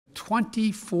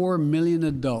24 million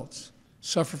adults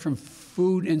suffer from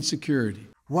food insecurity.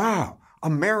 Wow,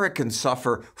 Americans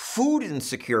suffer food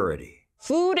insecurity.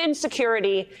 Food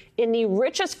insecurity in the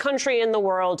richest country in the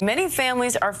world. Many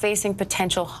families are facing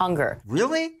potential hunger.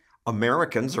 Really?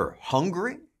 Americans are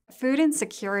hungry? Food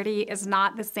insecurity is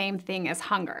not the same thing as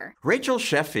hunger. Rachel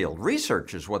Sheffield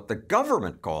researches what the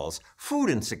government calls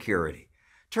food insecurity.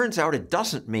 Turns out it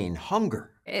doesn't mean hunger.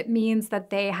 It means that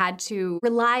they had to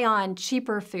rely on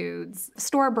cheaper foods,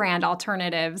 store brand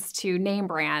alternatives to name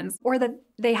brands, or that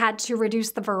they had to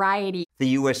reduce the variety.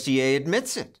 The USDA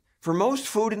admits it. For most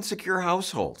food insecure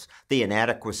households, the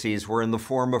inadequacies were in the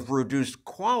form of reduced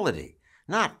quality,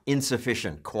 not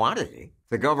insufficient quantity.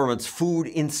 The government's food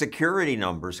insecurity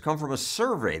numbers come from a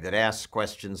survey that asks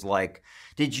questions like,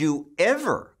 did you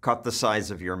ever cut the size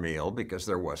of your meal because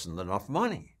there wasn't enough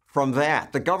money? From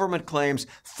that, the government claims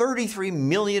 33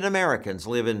 million Americans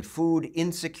live in food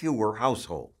insecure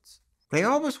households. They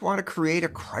always want to create a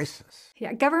crisis.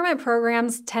 Yeah, government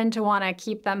programs tend to want to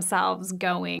keep themselves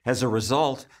going. As a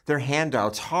result, their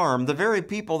handouts harm the very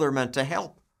people they're meant to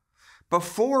help.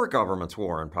 Before government's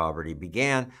war on poverty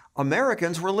began,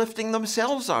 Americans were lifting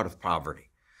themselves out of poverty.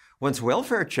 Once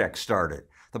welfare checks started,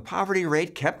 the poverty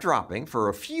rate kept dropping for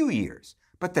a few years,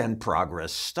 but then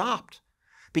progress stopped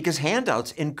because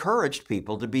handouts encouraged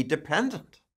people to be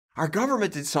dependent. Our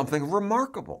government did something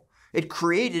remarkable. It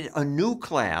created a new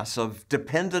class of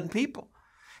dependent people.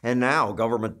 And now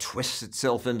government twists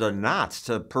itself into knots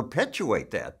to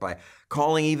perpetuate that by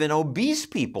calling even obese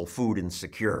people food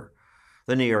insecure.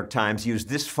 The New York Times used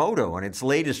this photo in its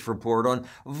latest report on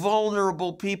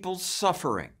vulnerable people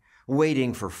suffering,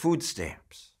 waiting for food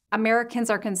stamps. Americans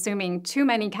are consuming too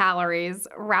many calories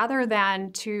rather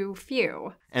than too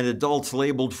few. And adults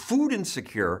labeled food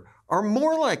insecure are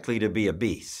more likely to be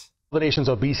obese. The nation's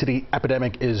obesity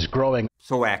epidemic is growing.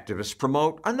 So activists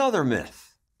promote another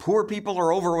myth. Poor people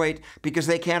are overweight because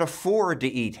they can't afford to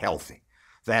eat healthy.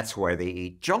 That's why they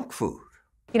eat junk food.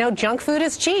 You know, junk food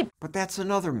is cheap. But that's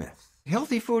another myth.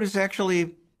 Healthy food is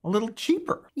actually a little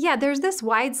cheaper. Yeah, there's this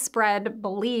widespread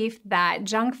belief that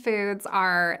junk foods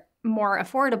are more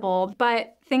affordable,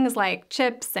 but things like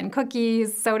chips and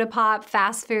cookies, soda pop,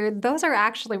 fast food, those are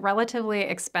actually relatively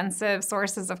expensive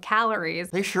sources of calories.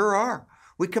 They sure are.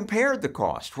 We compared the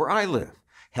cost where I live.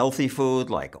 Healthy food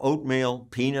like oatmeal,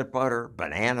 peanut butter,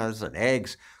 bananas, and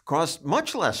eggs cost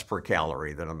much less per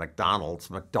calorie than a McDonald's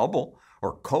McDouble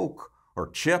or Coke or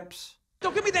chips.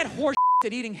 Don't give me that horse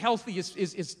that eating healthy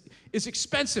is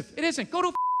expensive. It isn't. Go to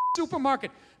a supermarket.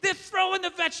 They're throwing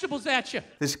the vegetables at you.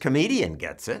 This comedian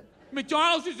gets it.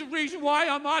 McDonald's is the reason why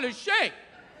I'm out of shape.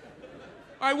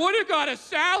 I would have got a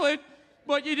salad,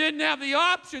 but you didn't have the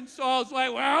option, so I was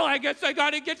like, well, I guess I got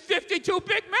to get 52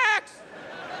 Big Macs.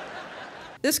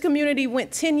 This community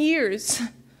went 10 years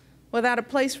without a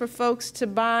place for folks to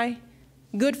buy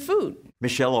good food.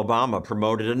 Michelle Obama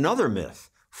promoted another myth,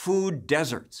 food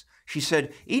deserts. She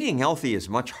said eating healthy is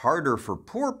much harder for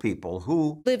poor people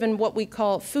who live in what we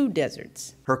call food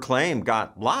deserts. Her claim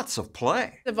got lots of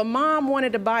play. If a mom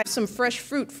wanted to buy some fresh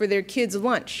fruit for their kids'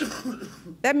 lunch,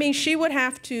 that means she would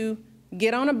have to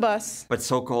get on a bus. But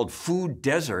so-called food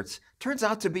deserts turns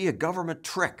out to be a government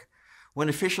trick. When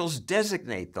officials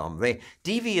designate them, they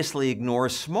deviously ignore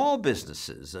small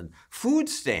businesses and food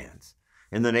stands.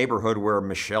 In the neighborhood where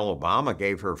Michelle Obama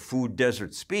gave her food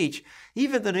desert speech,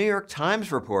 even the New York Times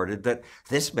reported that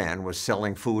this man was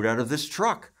selling food out of this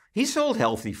truck. He sold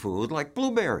healthy food like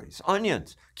blueberries,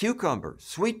 onions, cucumbers,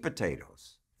 sweet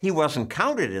potatoes. He wasn't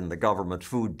counted in the government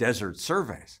food desert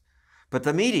surveys. But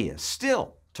the media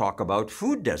still talk about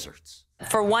food deserts.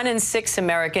 For 1 in 6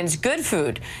 Americans, good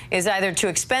food is either too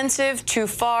expensive, too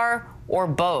far, or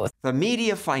both. The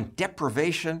media find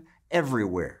deprivation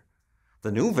everywhere.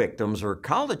 The new victims are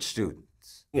college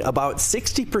students. About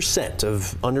 60%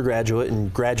 of undergraduate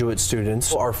and graduate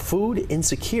students are food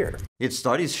insecure. Its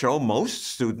studies show most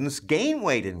students gain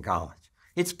weight in college.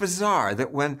 It's bizarre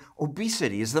that when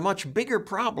obesity is the much bigger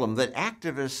problem that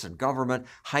activists and government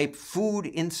hype food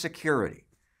insecurity.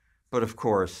 But of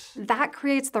course, that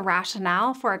creates the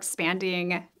rationale for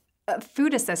expanding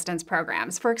food assistance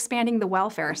programs, for expanding the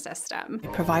welfare system.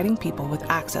 Providing people with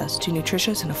access to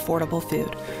nutritious and affordable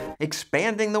food.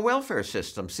 Expanding the welfare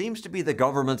system seems to be the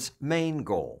government's main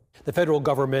goal. The federal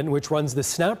government, which runs the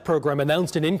SNAP program,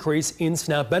 announced an increase in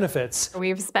SNAP benefits.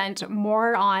 We've spent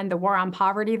more on the war on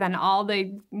poverty than all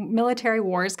the military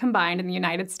wars combined in the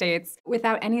United States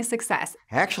without any success.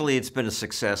 Actually, it's been a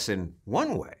success in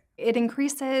one way. It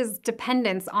increases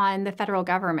dependence on the federal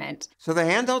government. So the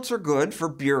handouts are good for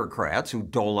bureaucrats who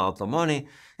dole out the money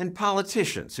and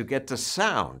politicians who get to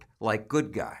sound like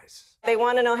good guys. They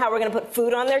want to know how we're going to put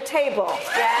food on their table.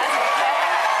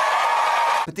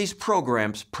 But these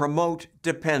programs promote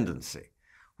dependency,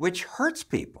 which hurts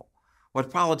people. What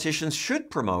politicians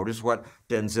should promote is what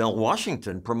Denzel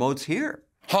Washington promotes here.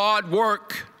 Hard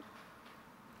work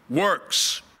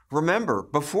works. Remember,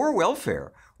 before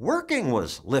welfare, working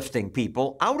was lifting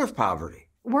people out of poverty.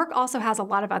 Work also has a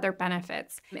lot of other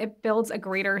benefits. It builds a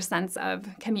greater sense of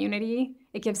community.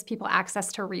 It gives people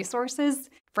access to resources,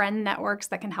 friend networks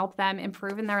that can help them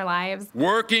improve in their lives.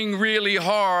 Working really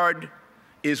hard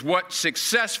is what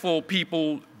successful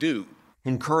people do.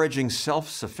 Encouraging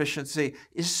self-sufficiency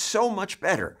is so much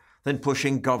better than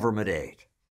pushing government aid.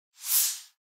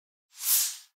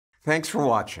 Thanks for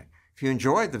watching. If you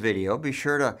enjoyed the video, be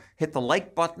sure to hit the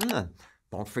like button and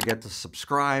don't forget to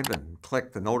subscribe and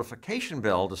click the notification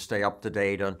bell to stay up to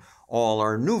date on all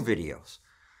our new videos.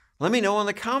 Let me know in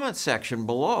the comments section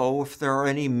below if there are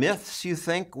any myths you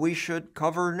think we should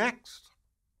cover next.